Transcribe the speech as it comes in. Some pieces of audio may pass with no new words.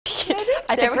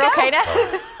I think we're okay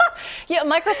now. Yeah,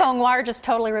 microphone wire just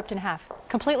totally ripped in half.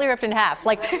 Completely ripped in half.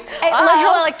 Like,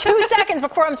 literally like 2 seconds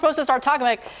before I'm supposed to start talking,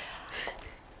 like,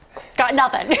 got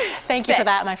nothing. Thank you for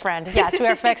that, my friend. Yes, we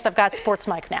are fixed. I've got sports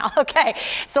mic now. Okay,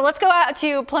 so let's go out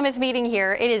to Plymouth meeting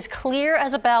here. It is clear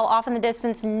as a bell off in the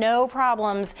distance. No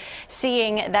problems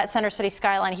seeing that Center City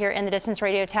skyline here in the distance.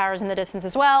 Radio towers in the distance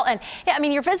as well. And yeah, I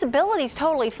mean, your visibility is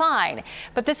totally fine.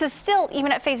 But this is still,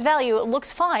 even at face value, it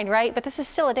looks fine, right? But this is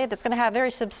still a day that's going to have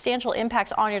very substantial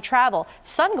impacts on your travel.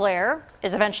 Sun glare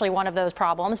is eventually one of those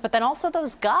problems, but then also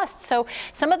those gusts. So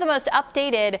some of the most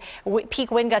updated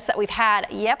peak wind gusts that we've had,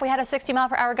 yep, we had a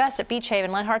 60-mile-per-hour gust at Beach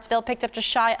Haven. Len Hartsville picked up just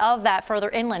shy of that further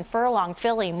inland. Furlong,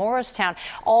 Philly, Morristown,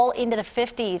 all into the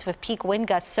 50s with peak wind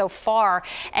gusts so far.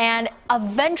 And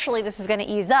eventually this is going to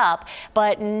ease up,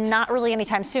 but not really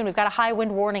anytime soon. We've got a high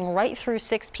wind warning right through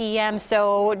 6 p.m.,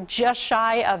 so just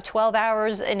shy of 12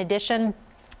 hours in addition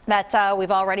that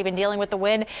we've already been dealing with the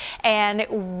wind, and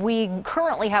we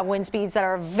currently have wind speeds that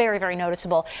are very, very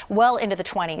noticeable, well into the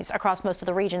 20s across most of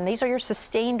the region. These are your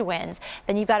sustained winds.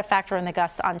 Then you've got to factor in the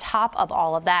gusts on top of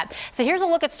all of that. So here's a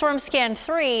look at Storm Scan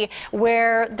 3,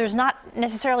 where there's not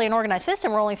necessarily an organized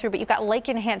system rolling through, but you've got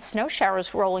lake-enhanced snow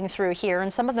showers rolling through here,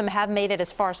 and some of them have made it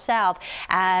as far south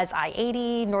as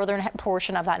I-80, northern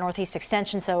portion of that northeast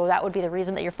extension. So that would be the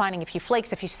reason that you're finding a few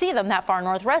flakes if you see them that far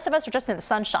north. The rest of us are just in the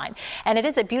sunshine, and it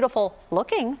is a beautiful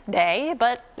looking day,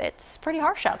 but it's pretty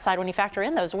harsh outside when you factor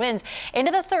in those winds.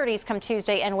 Into the 30s come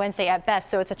Tuesday and Wednesday at best,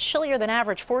 so it's a chillier than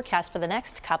average forecast for the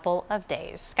next couple of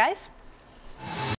days. Guys?